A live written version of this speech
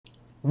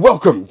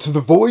Welcome to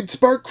the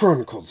Voidspark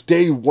Chronicles,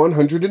 day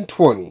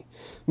 120.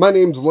 My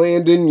name's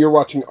Landon, you're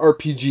watching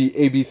RPG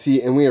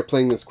ABC, and we are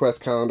playing this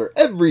quest calendar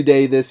every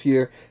day this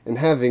year and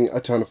having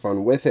a ton of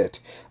fun with it.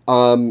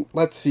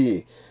 Let's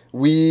see.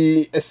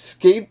 We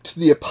escaped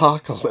the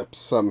apocalypse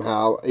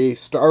somehow. A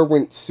star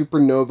went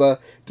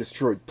supernova,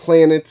 destroyed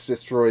planets,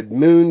 destroyed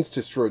moons,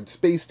 destroyed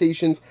space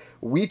stations.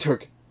 We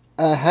took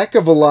a heck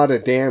of a lot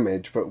of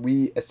damage, but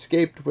we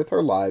escaped with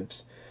our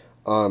lives.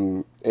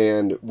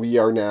 And we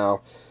are now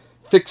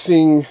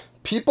fixing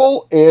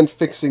people and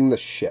fixing the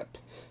ship.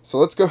 So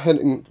let's go ahead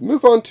and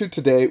move on to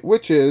today,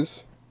 which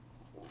is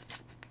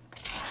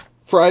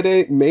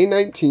Friday, May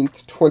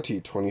 19th,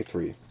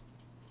 2023.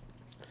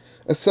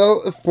 A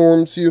cell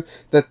informs you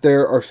that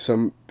there are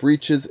some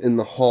breaches in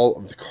the hull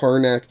of the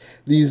Karnak.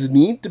 These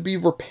need to be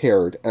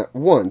repaired at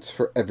once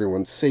for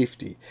everyone's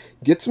safety.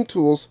 Get some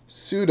tools,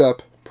 suit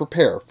up,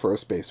 prepare for a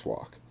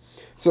spacewalk.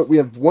 So we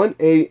have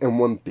 1A and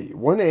 1B.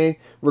 1A,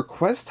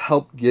 request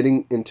help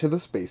getting into the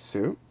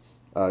spacesuit.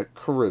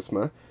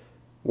 Charisma.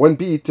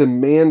 1B,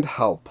 demand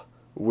help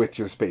with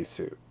your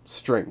spacesuit.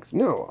 Strength.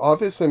 No,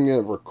 obviously I'm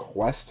going to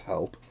request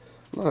help.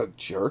 I'm not a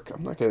jerk.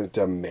 I'm not going to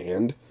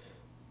demand.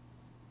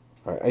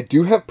 Alright, I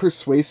do have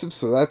persuasive,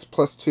 so that's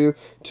 +2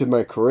 to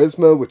my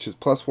charisma, which is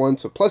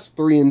 +1, so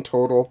 +3 in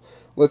total.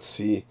 Let's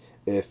see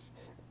if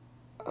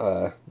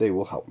they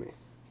will help me.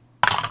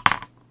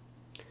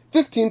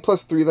 15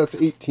 + 3, that's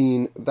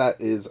 18. That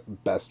is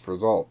best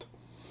result.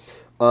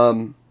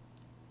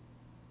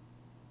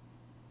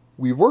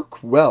 We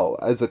work well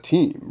as a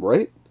team,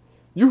 right?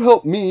 You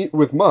help me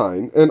with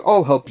mine, and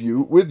I'll help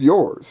you with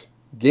yours.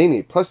 Gain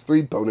a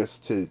 +3 bonus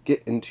to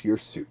get into your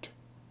suit,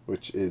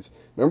 which is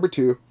number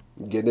 2,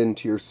 get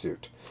into your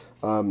suit.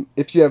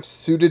 If you have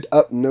suited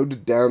up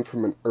noted down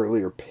from an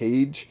earlier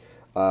page,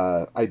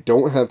 I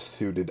don't have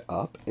suited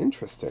up.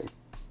 Interesting.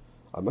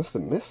 I must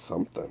have missed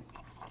something.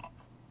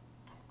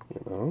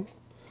 You know?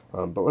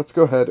 But let's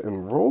go ahead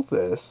and roll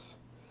this.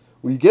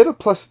 We get a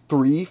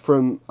 +3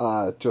 from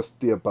just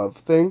the above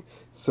thing,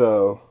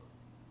 so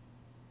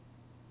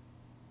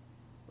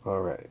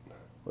alright,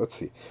 let's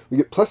see. We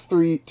get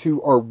 +3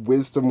 to our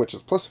wisdom, which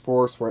is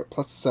 +4, so we're at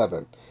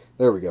 +7.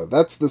 There we go.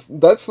 That's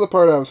the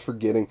part I was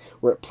forgetting.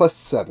 We're at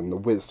 +7, the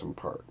wisdom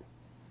part.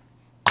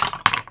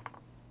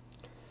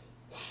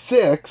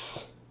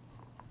 6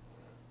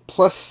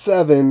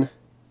 +7,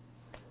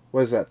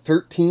 what is that,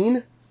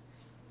 13?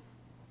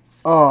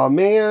 Aw,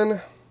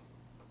 man.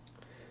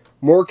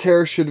 More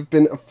care should have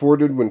been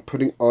afforded when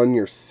putting on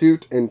your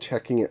suit and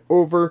checking it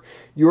over.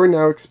 You are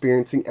now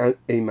experiencing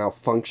a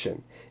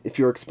malfunction. If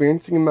you're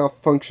experiencing a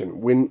malfunction,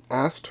 when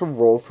asked to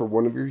roll for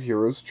one of your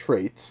hero's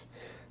traits,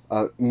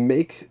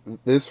 make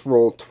this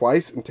roll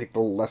twice and take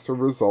the lesser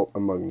result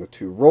among the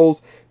two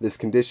rolls. This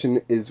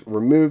condition is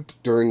removed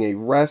during a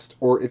rest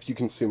or if you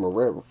consume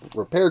a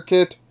repair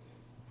kit.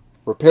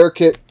 Repair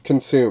kit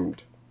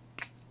consumed.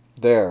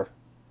 There.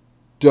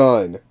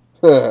 Done.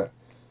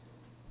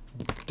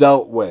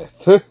 Dealt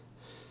with.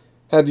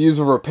 Had to use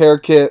a repair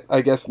kit.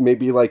 I guess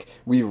maybe like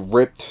we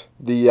ripped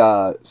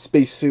the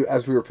spacesuit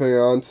as we were putting it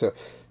on, so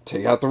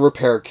take out the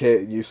repair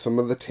kit, use some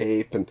of the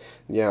tape and,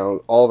 you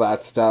know, all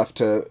that stuff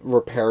to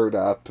repair it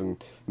up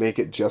and make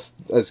it just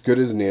as good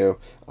as new.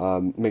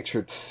 Make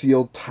sure it's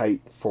sealed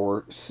tight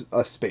for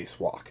a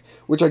spacewalk,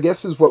 which I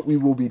guess is what we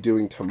will be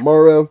doing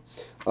tomorrow.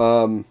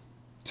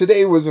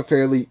 Today was a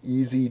fairly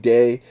easy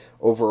day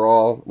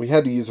overall. We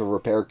had to use a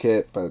repair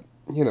kit, but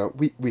you know,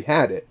 we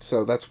had it,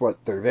 so that's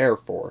what they're there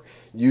for.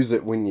 Use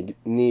it when you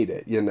need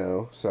it, you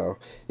know. So,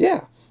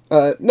 yeah.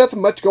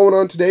 Nothing much going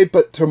on today,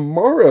 but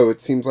tomorrow it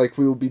seems like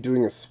we will be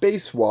doing a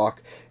spacewalk,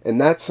 and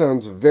that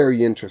sounds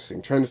very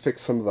interesting, trying to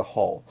fix some of the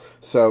hull.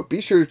 So, be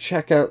sure to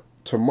check out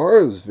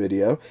tomorrow's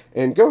video,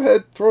 and go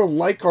ahead, throw a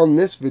like on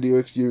this video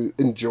if you're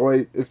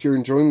enjoying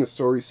the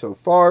story so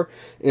far,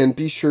 and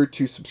be sure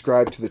to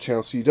subscribe to the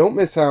channel so you don't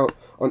miss out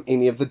on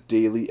any of the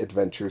daily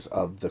adventures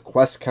of the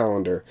quest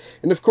calendar.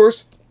 And of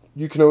course,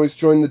 you can always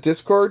join the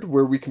Discord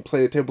where we can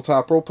play a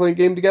tabletop role-playing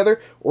game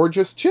together, or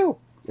just chill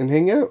and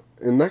hang out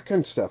and that kind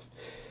of stuff.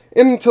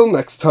 And until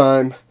next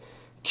time,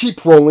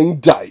 keep rolling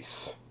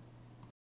dice.